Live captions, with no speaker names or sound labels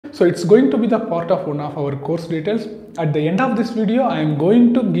So it's going to be the part of one of our course details. At the end of this video, I am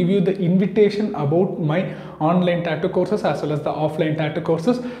going to give you the invitation about my online tattoo courses as well as the offline tattoo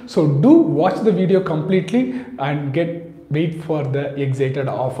courses. So do watch the video completely and wait for the excited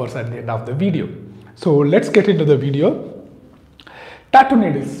offers at the end of the video. So let's get into the video. Tattoo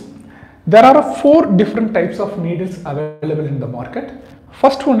needles. There are 4 different types of needles available in the market.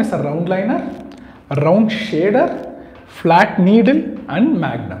 First one is a round liner, a round shader, flat needle and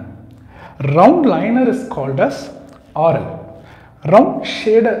magnum. Round liner is called as RL. Round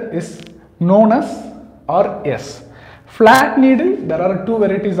shader is known as RS. Flat needle, there are 2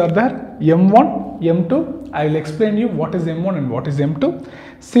 varieties are there, M1, M2. I will explain you what is M1 and what is M2.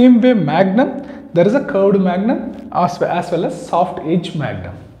 Same way magnum, there is a curved magnum as well as soft edge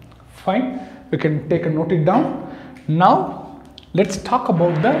magnum. Fine, we can take a note it down. Now let's talk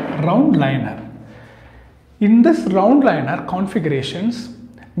about the round liner. In this round liner configurations,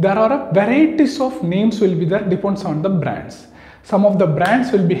 there are varieties of names will be there, depends on the brands. Some of the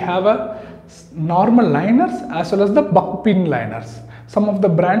brands will have a normal liners as well as the buck pin liners. Some of the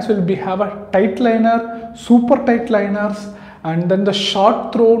brands will have a tight liner, super tight liners, and then the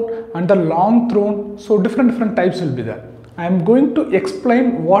short throat and the long throat. So different types will be there. I am going to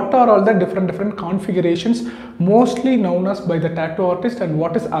explain what are all the different configurations mostly known as by the tattoo artist and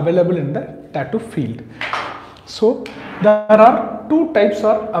what is available in the tattoo field. So there are 2 types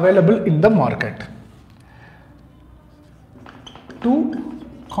are available in the market. 2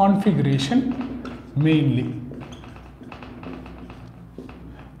 configuration mainly.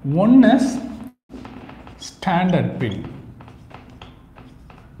 One is standard pin.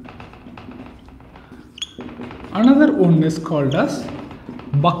 Another one is called as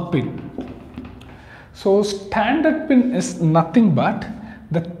buck pin. So standard pin is nothing but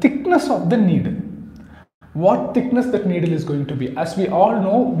the thickness of the needle. What thickness that needle is going to be. As we all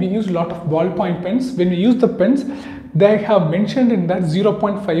know, we use a lot of ballpoint pens. When we use the pens, they have mentioned in that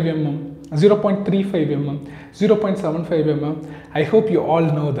 0.5 mm, 0.35 mm, 0.75 mm. I hope you all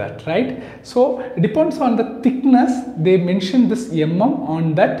know that, right? So it depends on the thickness. They mention this mm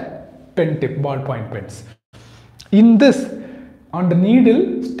on that pen tip, ballpoint pens. In this, on the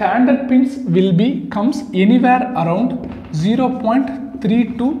needle, standard pins comes anywhere around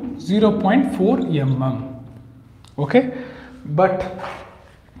 0.3 to 0.4 mm. Okay, but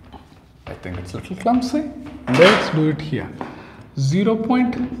I think it's a little clumsy. Let's do it here.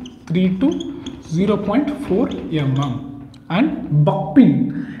 0.3 to 0.4 mm. And buck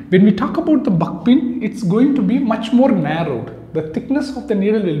pin. When we talk about the buck pin, it's going to be much more narrowed. The thickness of the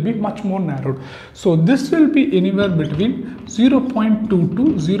needle will be much more narrowed. So this will be anywhere between 0.2 to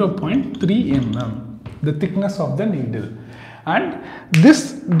 0.3 mm, the thickness of the needle. And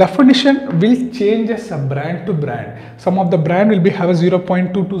this definition will change as a brand to brand. Some of the brand will have a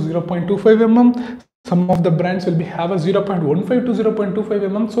 0.2 to 0.25 mm. Some of the brands will have a 0.15 to 0.25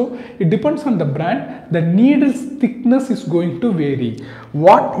 mm. So it depends on the brand. The needle's thickness is going to vary.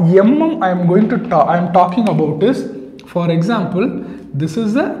 What mm I am talking about is, for example, this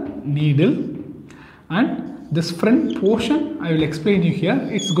is a needle and this front portion I will explain you here.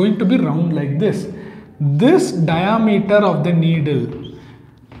 It's going to be round like this. This diameter of the needle,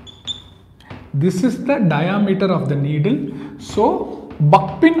 this is the diameter of the needle. So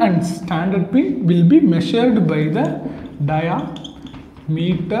buck pin and standard pin will be measured by the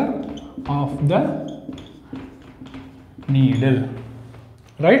diameter of the needle,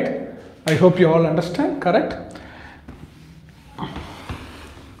 right? I hope you all understand, correct?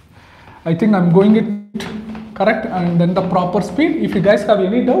 I think I'm going it correct and then the proper speed. If you guys have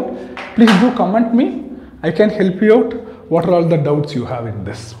any doubt, please do comment me. I can help you out. What are all the doubts you have in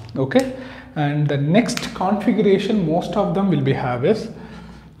this? Okay. And the next configuration most of them will have is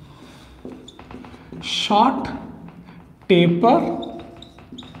short taper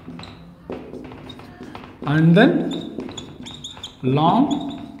and then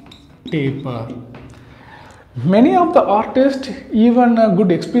long taper. Many of the artists, even a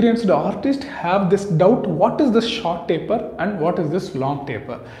good experienced artist, have this doubt: what is this short taper and what is this long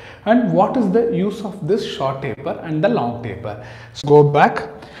taper, and what is the use of this short taper and the long taper. So go back.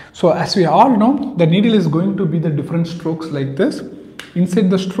 So as we all know, the needle is going to be the different strokes like this. Inside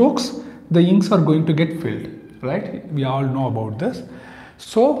the strokes, the inks are going to get filled, right? We all know about this.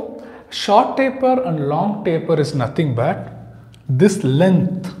 So short taper and long taper is nothing but this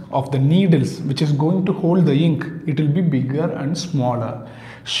length of the needles which is going to hold the ink. It will be bigger and smaller.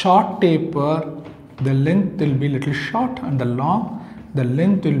 Short taper, the length will be little short, and the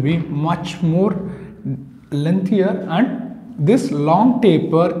length will be much more lengthier, and this long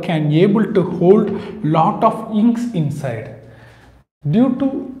taper can able to hold lot of inks inside. Due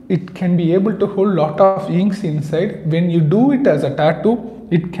to it can be able to hold lot of inks inside. When you do it as a tattoo,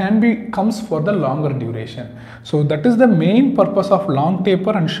 it can be comes for the longer duration. So that is the main purpose of long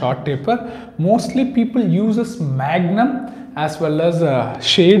taper and short taper. Mostly people uses magnum as well as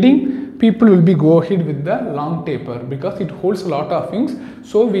shading. People will be go ahead with the long taper because it holds a lot of inks,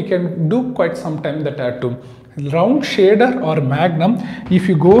 so we can do quite some time the tattoo. Round shader or magnum, if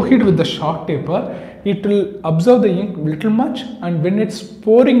you go ahead with the short taper, it will absorb the ink little much, and when it's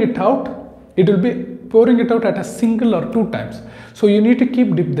pouring it out, it will be pouring it out at a single or two times. So you need to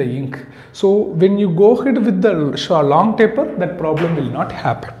keep dip the ink. So when you go ahead with the long taper, that problem will not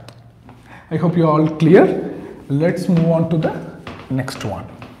happen. I hope you are all clear. Let's move on to the next one.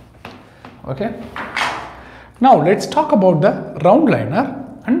 Okay. Now let's talk about the round liner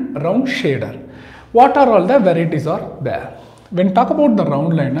and round shader. What are all the varieties are there? When talk about the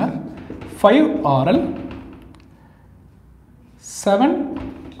round liner, 5 RL,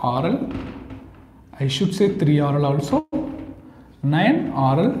 7 RL, I should say 3 RL also, 9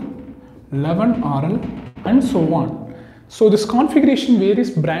 RL, 11 RL, and so on. So this configuration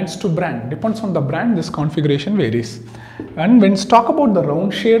varies brands to brand. Depends on the brand, this configuration varies. And when talk about the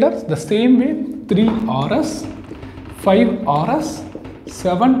round shaders, the same way, 3 RS, 5 RS,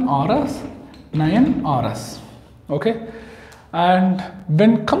 7 RS, 9 RS. Okay. And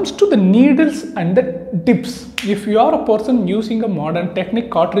when comes to the needles and the tips, if you are a person using a modern technique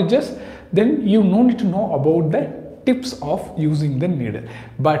cartridges, then you no need to know about the tips of using the needle.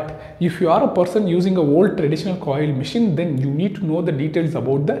 But if you are a person using a old traditional coil machine, then you need to know the details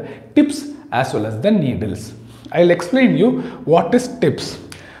about the tips as well as the needles. I'll explain you what is tips.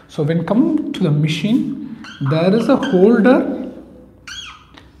 So when come to the machine, there is a holder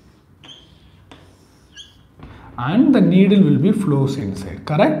and the needle will be flows inside,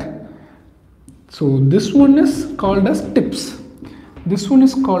 correct? So this one is called as tips. This one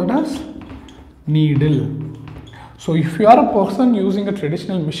is called as needle. So if you are a person using a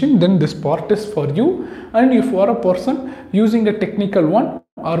traditional machine, then this part is for you. And if you are a person using a technical one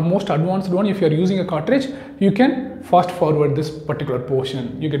or most advanced one, if you are using a cartridge, you can fast forward this particular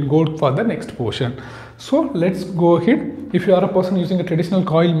portion. You can go for the next portion. So let's go ahead. If you are a person using a traditional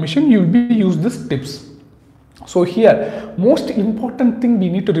coil machine, you will be use this tips. So here, most important thing we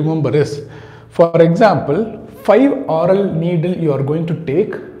need to remember is, for example, 5 RL needle you are going to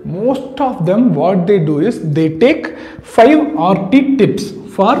take. Most of them, what they do is they take 5 RT tips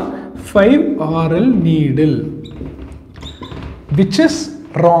for 5 RL needle, which is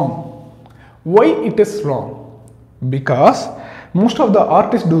wrong. Why it is wrong? Because most of the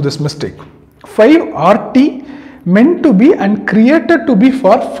artists do this mistake. 5 RT meant to be and created to be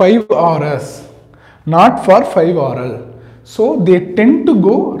for 5 RS, not for 5 RL. So they tend to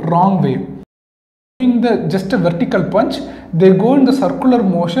go wrong way. Doing just a vertical punch, they go in the circular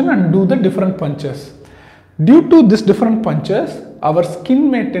motion and do the different punches. Due to this different punches, our skin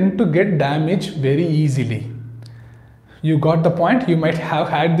may tend to get damaged very easily. You got the point? You might have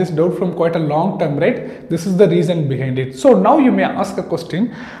had this doubt from quite a long time, right? This is the reason behind it. So now you may ask a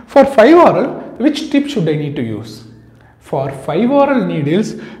question, for 5 RL, which tip should I need to use? For 5 RL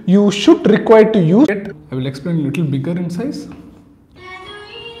needles, you should require to use it. I will explain a little bigger in size.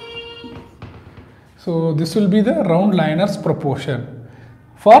 So this will be the round liners proportion.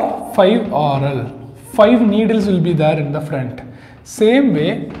 For 5 RL, 5 needles will be there in the front. Same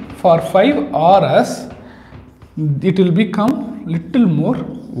way, for 5 RS, it will become little more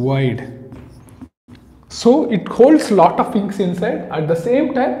wide. So it holds lot of inks inside. At the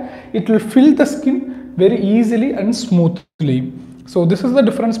same time, it will fill the skin very easily and smoothly. So this is the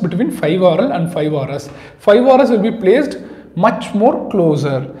difference between 5 RL and 5 RS. 5 RS will be placed much more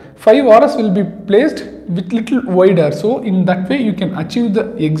closer. 5 RS will be placed with little wider. So in that way you can achieve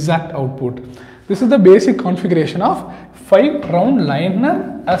the exact output. This is the basic configuration of 5 round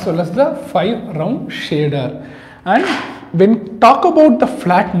liner as well as the 5 round shader. And when talk about the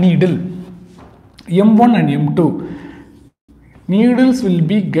flat needle, M1 and M2, needles will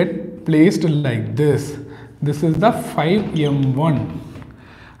be get placed like this. This is the 5 M1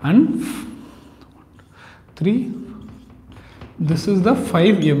 and 3. This is the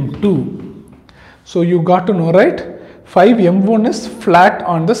 5 M2. So you got to know, right? 5 M1 is flat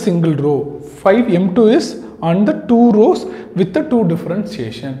on the single row. 5 M2 is on the 2 rows with the 2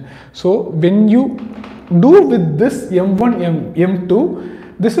 differentiation. So when you do with this M1,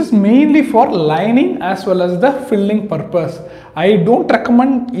 M2, this is mainly for lining as well as the filling purpose. I don't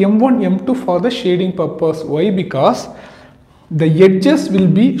recommend M1, M2 for the shading purpose. Why? Because the edges will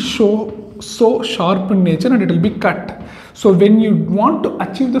be so sharp in nature and it will be cut. So when you want to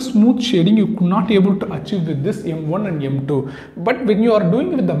achieve the smooth shading, you could not able to achieve with this M1 and M2. But when you are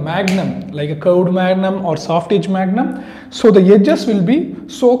doing with the magnum, like a curved magnum or soft edge magnum, so the edges will be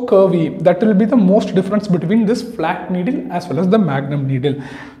so curvy. That will be the most difference between this flat needle as well as the magnum needle.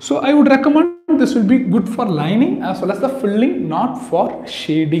 So I would recommend this will be good for lining as well as the filling, not for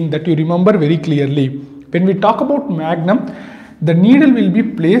shading. That you remember very clearly. When we talk about magnum, the needle will be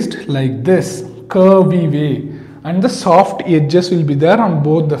placed like this, curvy way, and the soft edges will be there on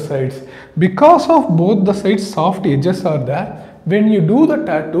both the sides. Because of both the sides soft edges are there, when you do the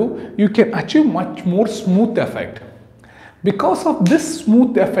tattoo, you can achieve much more smooth effect. Because of this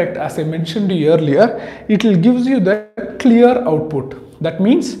smooth effect, as I mentioned to you earlier, it will gives you the clear output. That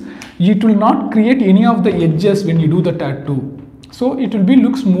means it will not create any of the edges when you do the tattoo. So it will be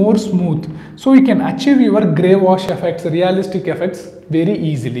looks more smooth. So you can achieve your gray wash effects, realistic effects very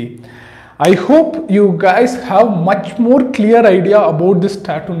easily. I hope you guys have much more clear idea about this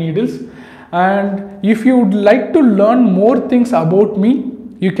tattoo needles. And if you would like to learn more things about me,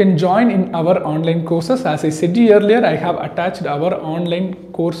 you can join in our online courses. As I said earlier, I have attached our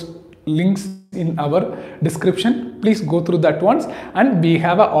online course links in our description. Please go through that once. And we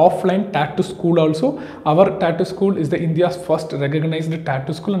have an offline tattoo school also. Our tattoo school is the India's first recognized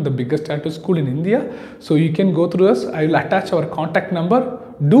tattoo school and the biggest tattoo school in India. So you can go through us. I will attach our contact number.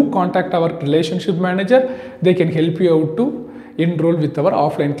 Do contact our relationship manager. They can help you out to enroll with our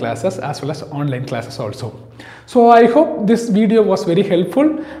offline classes as well as online classes also. So I hope this video was very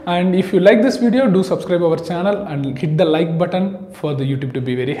helpful, and if you like this video, do subscribe our channel and hit the like button for the YouTube to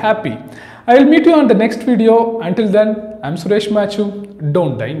be very happy. I will meet you on the next video. Until then, I'm Suresh Machu.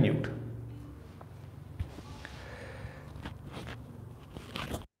 Don't die nude.